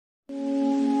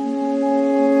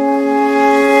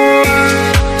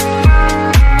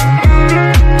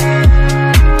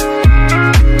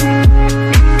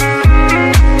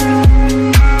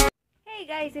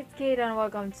everyone!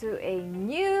 Welcome to a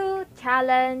new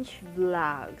challenge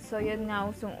vlog. So, yun nga,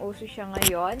 usong-uso siya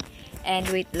ngayon. And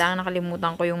wait lang,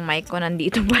 nakalimutan ko yung mic ko.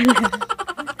 Nandito pala.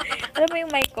 Alam mo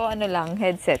yung mic ko, ano lang,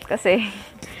 headset. Kasi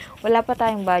wala pa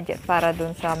tayong budget para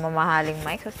dun sa mamahaling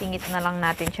mic. So, singit na lang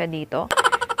natin siya dito.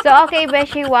 So, okay,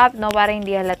 Beshi Wap, no? Para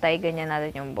hindi halatay, ganyan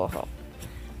natin yung buhok.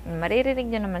 Maririnig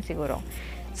nyo naman siguro.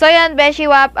 So, yan, Beshi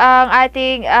Wap, ang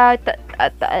ating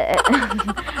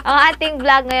ang ating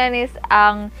vlog ngayon is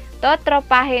ang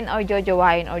Totropahin or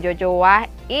Jojowain or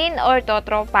Jojowain or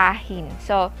Totropahin.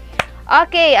 So,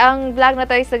 okay, ang vlog na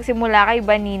to is nagsimula kay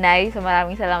Baninay. So,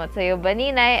 maraming salamat sa iyo,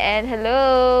 Baninay. And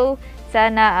hello!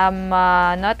 Sana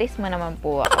notice mo naman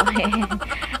po ako.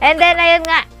 And then, ayun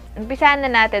nga, umpisahan na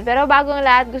natin. Pero bagong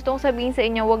lahat, gusto kong sabihin sa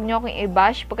inyo, huwag nyo akong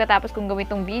i-bash pagkatapos kong gawin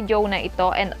tong video na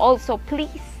ito. And also,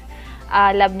 please,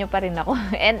 love nyo pa rin ako.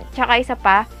 And tsaka isa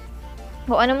pa,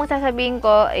 kung ano mong sasabihin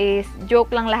ko is joke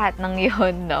lang lahat ng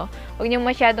yon, no? Huwag nyo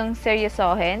masyadong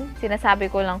seryosohin. Sinasabi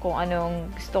ko lang kung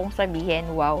anong gusto kong sabihin.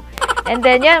 Wow. And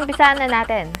then, yan, umpisahan na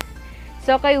natin.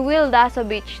 So, kay Will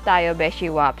Dasovich tayo,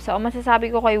 Beshi Wap. So, ang masasabi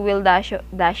ko kay Will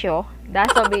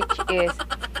Dasovich is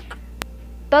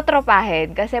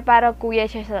Totropahin. Kasi parang kuya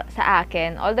siya sa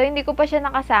akin. Although, hindi ko pa siya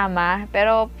nakasama.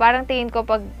 Pero, parang tingin ko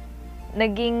pag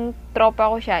naging tropa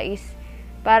ko siya is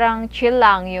parang chill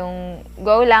lang, yung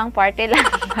go lang, party lang,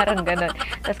 parang ganun.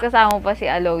 Tapos kasama pa si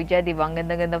Aloja, di ba? Ang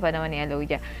ganda-ganda pa naman ni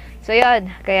Aloja. So, yun.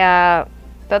 Kaya,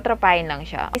 Totropahin lang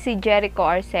siya. Si Jericho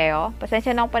Arceo,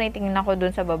 pasensya na kung panitingin ako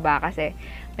dun sa baba kasi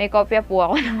may kopya po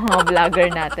ako ng mga vlogger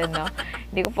natin, no?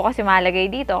 Hindi ko po kasi malagay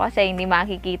dito kasi hindi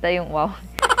makikita yung wow.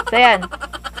 So, yan.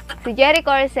 Si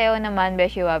Jericho Arceo naman,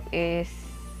 Beshi Wap, is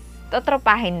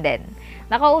Totropahin din.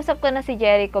 Nakausap ko na si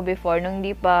Jericho before nung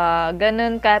hindi pa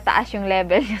ganun kataas yung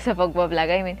level niya sa pagbablog.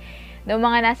 I mean, nung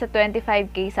mga nasa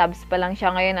 25k subs pa lang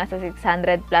siya, ngayon nasa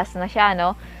 600 plus na siya,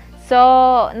 no? So,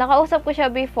 nakausap ko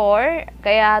siya before,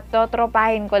 kaya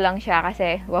totropahin ko lang siya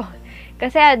kasi, wow.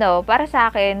 Kasi ano, para sa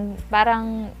akin,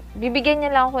 parang bibigyan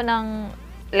niya lang ako ng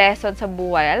lesson sa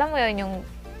buhay. Alam mo yun, yung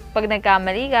pag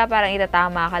nagkamali ka, parang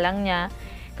itatama ka lang niya.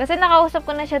 Kasi nakausap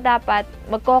ko na siya dapat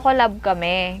magko-collab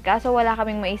kami. Kaso wala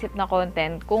kaming maisip na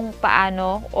content kung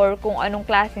paano or kung anong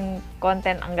klaseng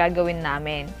content ang gagawin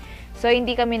namin. So,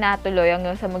 hindi kami natuloy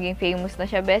hanggang sa maging famous na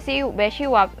siya. Beshi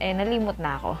Wap, nalimot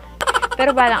na ako.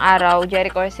 Pero balang araw,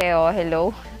 Jericho Arceo,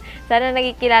 hello. Sana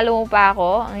nagkikilala mo pa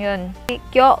ako. Ayun.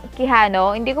 Kyo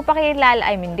Kihano, hindi ko pa kilala.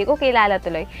 Hindi ko kilala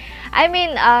tuloy.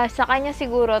 Sa kanya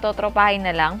siguro, totropahin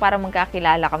na lang para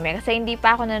magkakilala kami. Kasi hindi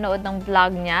pa ako nanood ng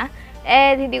vlog niya.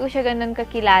 And hindi ko siya ganun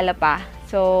kakilala pa.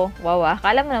 So, wow.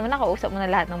 Akala mo naman nakausap mo na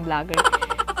lahat ng vlogger.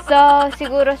 So,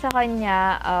 siguro sa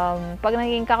kanya, pag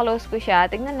naging ka-close ko siya,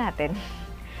 tingnan natin.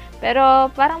 Pero,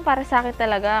 parang para sa akin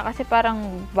talaga, kasi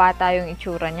parang bata yung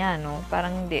itsura niya, no?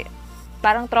 Parang hindi.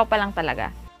 Parang tropa lang talaga.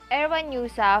 Erwan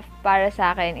Yusuf, para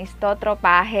sa akin, is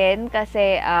Totropahin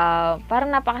kasi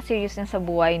parang napaka-serious niya sa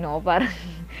buhay, no? Parang,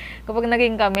 kapag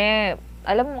naging kami,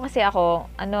 alam mo kasi ako,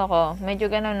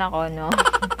 medyo ganun ako, no?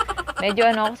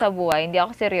 Medyo ako sa buhay, hindi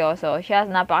ako seryoso. Siya,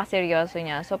 napaka-seryoso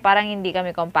niya. So, parang hindi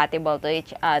kami compatible to each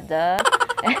other.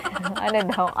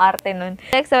 Arte nun.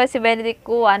 Next, si Benedict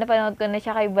Kua, napanood ko na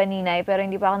siya kay Baninay, pero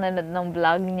hindi pa ako nanood ng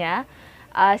vlog niya.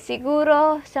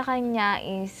 Siguro, sa kanya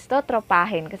is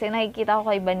Totropahin. Kasi nakikita ko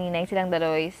kay Baninay, silang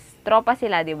dalawa is tropa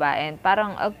sila, diba? And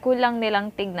parang cool lang nilang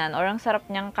tignan, or ang sarap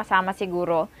niyang kasama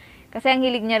siguro. Kasi ang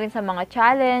hilig niya rin sa mga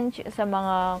challenge, sa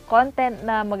mga content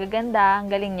na magaganda,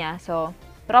 ang galing niya. So,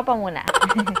 tropa muna.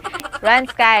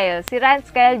 Rance Kyle. Si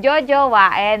Rance Kyle,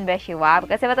 Jojowain, Beshi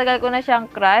Wap. Kasi matagal ko na siyang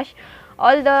crush.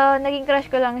 Although, naging crush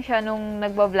ko lang siya nung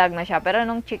nagbablog na siya. Pero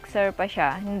nung chickser pa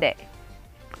siya, hindi.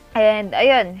 And,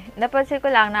 ayun. Napansin ko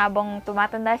lang na habang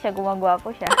tumatanda siya, gumagawa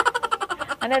po siya.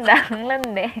 Ang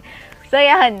landi. So,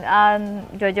 yan.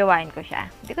 Jojowain ko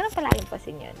siya. Hindi ko na palaging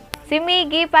pasin yun. Si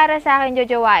Miggy, para sa akin,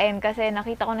 Jojowain, kasi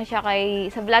nakita ko na siya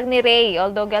sa vlog ni Ray,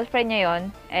 although girlfriend niya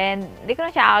yon, and hindi ko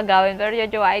na siya agawin, pero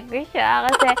Jojowain ko siya,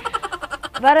 kasi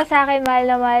para sa akin,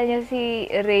 mahal na mahal niya si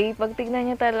Ray. Pag tignan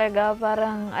niya talaga,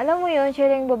 parang, alam mo yon,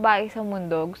 siya lang babae sa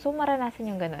mundo. Gusto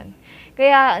maranasan yung ganun.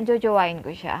 Kaya, Jojowain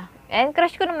ko siya. And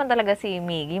crush ko naman talaga si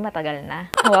Miggy, matagal na.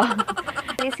 Wow.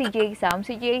 Si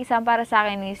J-Sam, para sa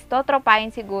akin is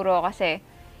Totropahin siguro, kasi,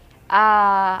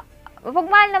 pag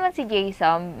mahal naman si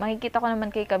J-Sam, makikita ko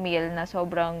naman kay Camille na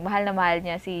sobrang mahal na mahal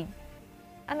niya si...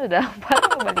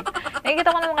 Parang mabalik. Nakikita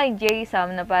ko naman kay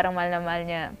J-Sam na parang mahal na mahal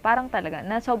niya. Parang talaga,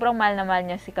 na sobrang mahal na mahal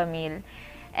niya si Camille.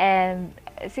 And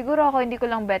siguro ako, hindi ko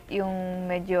lang bet yung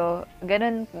medyo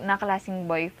ganun na klaseng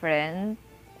boyfriend.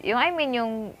 Yung,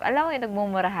 yung, alam mo yung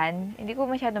nagmumurahan. Hindi ko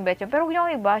masyadong bet yun. Pero huwag niyo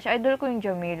akong i-bash. Idol ko yung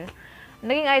Jamil.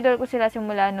 Naging idol ko sila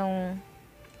simula nung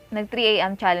nag 3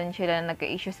 AM challenge sila,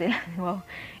 nagka-issue sila. Wow.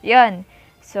 Yun.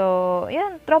 So,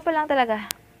 yun, tropa lang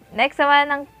talaga. Next naman,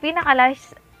 ang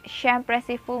pinaka-last, syempre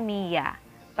si Fumiya.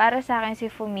 Para sa akin si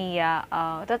Fumiya,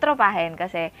 totropahin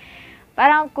kasi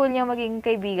parang cool niya maging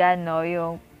kaibigan, no?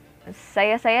 Yung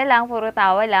saya-saya lang, puro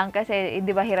tawa lang kasi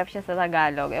di ba hirap siya sa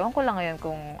Tagalog. Ewan ko lang ngayon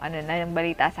kung ano na yung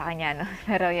balita sa kanya, no?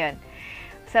 Pero yun.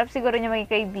 Sarap siguro niya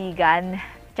maging kaibigan,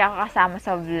 tsaka kasama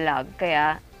sa vlog.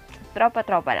 Kaya,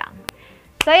 tropa-tropa lang.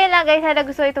 So, yun lang guys. Sana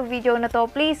gusto itong video na to.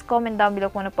 Please comment down below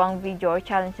kung ano po ang video or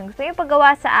challenge na gusto nyo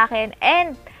paggawa sa akin.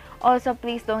 And, also,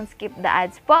 please don't skip the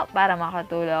ads po para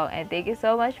makatulong. And thank you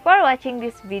so much for watching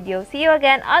this video. See you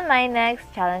again on my next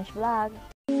challenge vlog.